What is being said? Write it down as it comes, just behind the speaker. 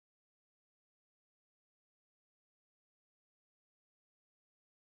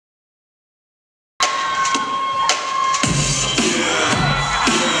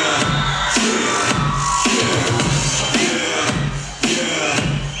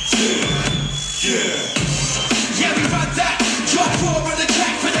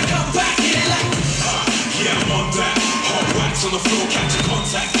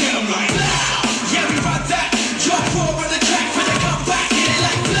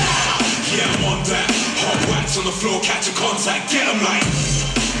the floor, catch a contact, get 'em like.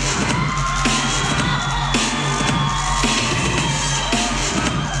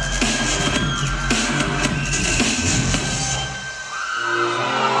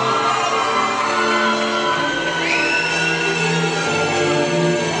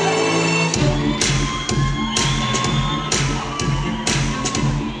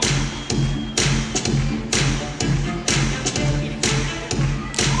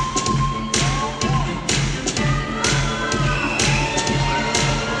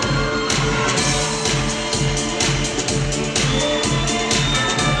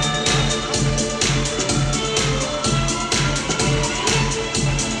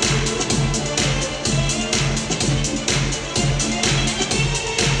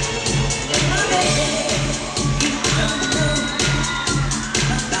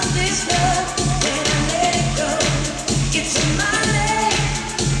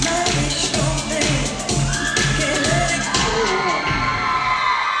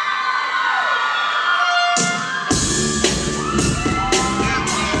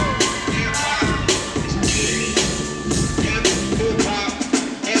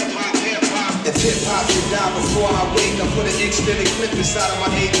 Before I wake, I put an extended clip inside of my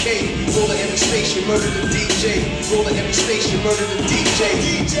AK. Roll at every station, murder the DJ. Roll at every station, murder the DJ.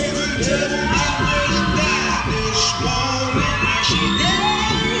 DJ, this moment, she's dead.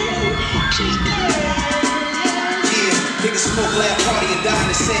 Niggas smoke loud party and die in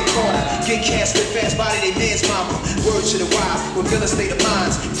the same corner. Get casted fast body, they man's mama. Word to the wise, with villain state of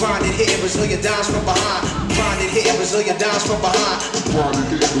minds. Grinded here, Brazilian dimes from behind. Grinded here, Brazilian dimes from behind. Grinded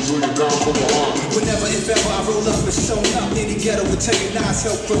here, Brazilian dimes from behind. Whenever, if ever I roll up and sewn up, any ghetto would tell you nice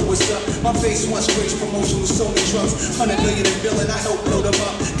help bro, what's up? My face once raised promotion with so many drugs. 100 million in billing, I helped blow them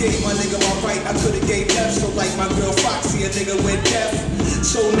up. Gave my nigga my right, I could've gave left. So like my girl Foxy, a nigga went deaf.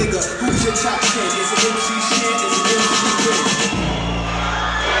 So nigga, who's your top 10? Is it MC Shan? Is it MC Red?